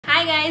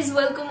Hi guys,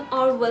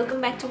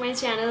 welcome back to my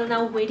channel.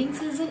 Now wedding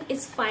season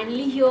is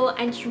finally here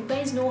and you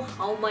guys know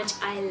how much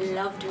I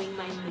love doing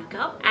my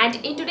makeup. And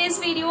in today's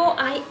video,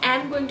 I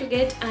am going to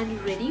get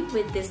unready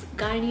with this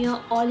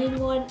Garnier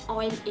All-in-One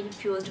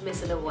Oil-Infused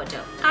Micellar Water.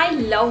 I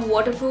love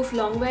waterproof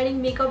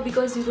long-wearing makeup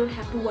because you don't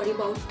have to worry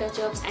about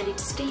touch-ups and it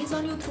stays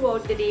on you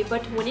throughout the day.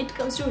 But when it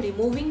comes to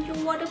removing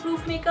your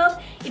waterproof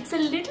makeup, it's a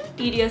little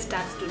tedious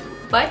task to do.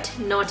 But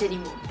not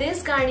anymore.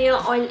 This Garnier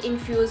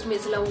Oil-Infused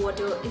Micellar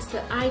Water is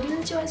the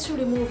ideal choice to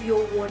remove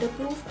your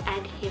waterproof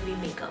and heavy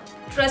makeup.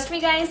 Trust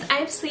me guys,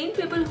 I've seen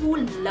people who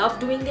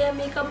love doing their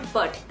makeup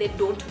but they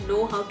don't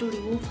know how to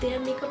remove their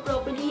makeup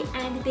properly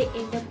and they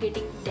end up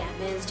getting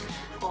damaged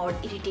or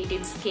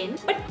irritated skin.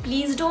 But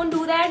please don't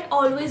do that.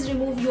 Always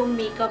remove your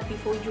makeup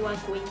before you are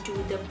going to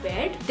the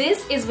bed.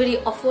 This is very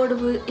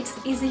affordable, it's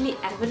easily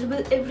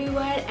available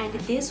everywhere and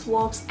this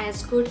works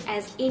as good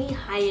as any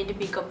high-end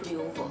makeup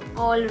remover.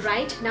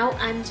 Alright, now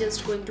I'm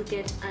just going to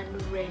get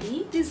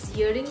unready. These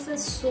earrings are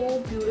so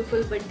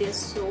beautiful but they're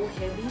so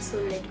heavy, so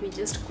let me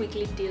just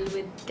quickly deal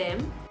with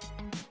them.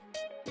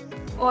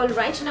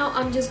 Alright, now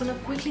I'm just gonna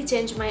quickly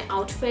change my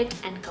outfit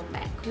and come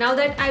back. Now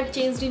that I've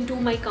changed into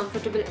my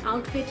comfortable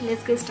outfit,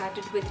 let's get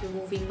started with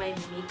removing my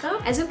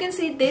makeup. As you can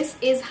see, this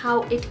is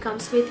how it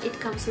comes with. It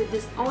comes with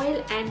this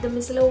oil and the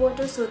micellar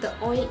water. So the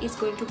oil is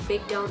going to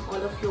break down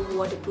all of your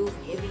waterproof,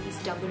 heavy,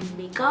 stubborn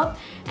makeup.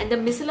 And the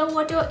micellar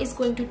water is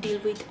going to deal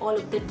with all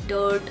of the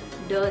dirt,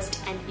 dust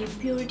and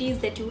impurities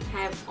that you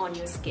have on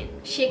your skin.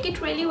 Shake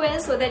it really well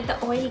so that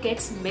the oil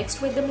gets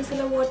mixed with the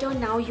micellar water.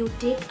 Now you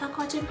take a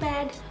cotton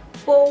pad,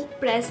 pour,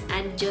 press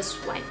and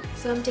just wipe.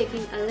 So I'm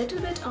taking a little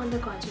bit on the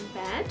cotton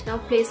pad. Now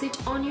place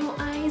it on your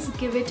eyes,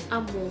 give it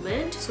a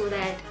moment so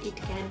that it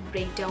can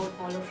break down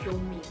all of your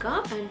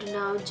makeup, and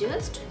now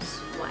just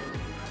swipe.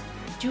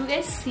 Do you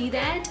guys see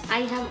that? I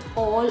have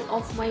all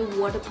of my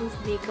waterproof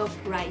makeup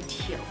right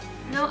here.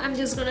 Now I'm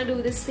just gonna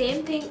do the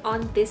same thing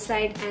on this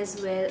side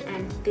as well,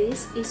 and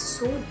this is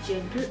so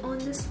gentle on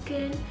the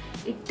skin.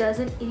 It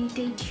doesn't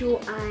irritate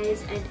your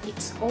eyes and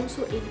it's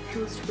also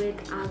infused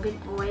with argan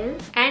oil.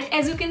 And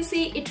as you can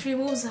see, it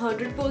removes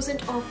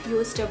 100% of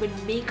your stubborn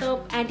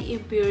makeup and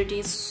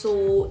impurities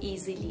so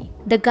easily.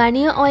 The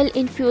Garnier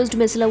Oil-Infused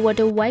Micellar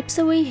Water wipes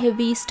away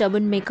heavy,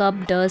 stubborn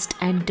makeup, dust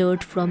and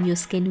dirt from your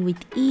skin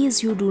with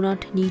ease. You do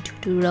not need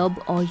to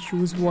rub or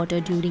use water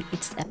during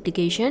its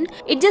application.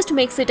 It just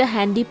makes it a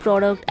handy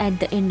product at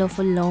the end of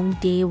a long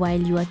day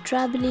while you are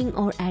traveling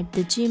or at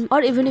the gym,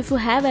 or even if you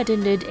have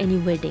attended any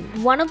wedding.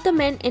 One of the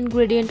main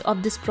ingredient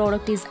of this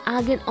product is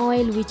argan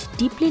oil, which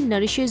deeply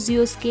nourishes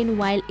your skin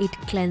while it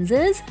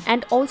cleanses,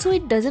 and also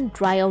it doesn't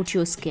dry out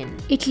your skin.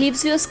 It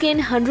leaves your skin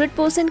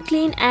 100%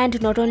 clean, and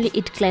not only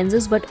it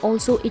cleanses but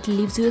also it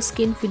leaves your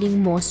skin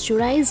feeling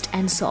moisturized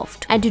and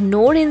soft, and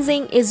no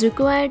rinsing is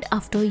required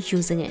after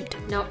using it.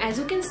 Now as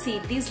you can see,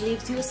 this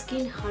leaves your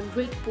skin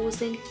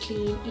 100%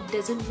 clean. It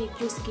doesn't make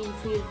your skin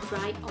feel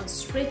dry or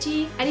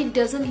stretchy, and it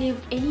doesn't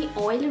leave any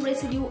oil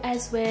residue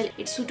as well.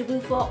 It's suitable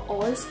for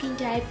all skin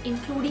type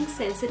including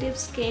sensitive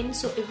skin.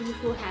 So even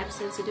if you have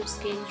sensitive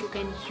skin, you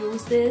can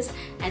use this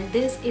and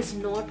this is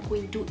not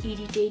going to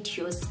irritate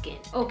your skin.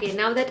 Okay,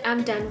 now that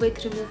I'm done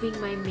with removing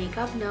my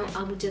makeup, now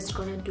I'm just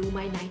gonna do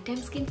my nighttime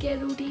skincare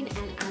routine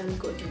and I will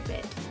go to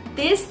bed.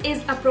 This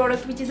is a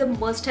product which is a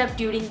must-have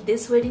during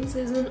this wedding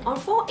season or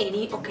for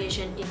any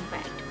occasion in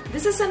fact.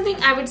 This is something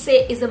I would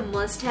say is a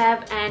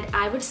must-have, and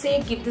I would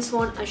say give this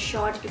one a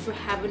shot if you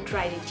haven't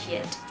tried it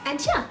yet. And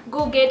yeah,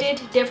 go get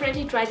it.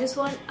 Definitely try this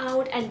one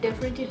out and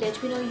definitely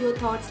let me know your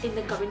thoughts in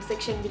the comment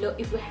section below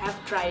if you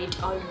have tried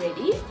it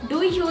already.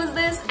 Do use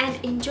this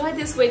and enjoy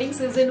this wedding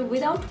season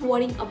without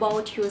worrying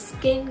about your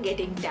skin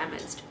getting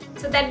damaged.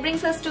 So that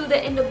brings us to the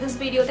end of this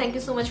video. Thank you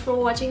so much for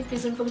watching.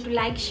 Please don't forget to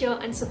like, share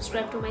and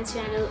subscribe to my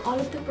channel. All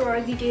of the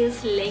product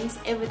details, links,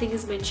 everything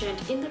is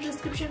mentioned in the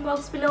description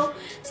box below.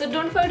 So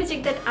don't forget to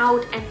check that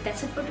out. And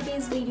that's it for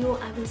today's video.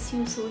 I will see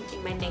you soon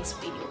in my next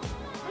video.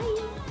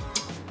 Bye!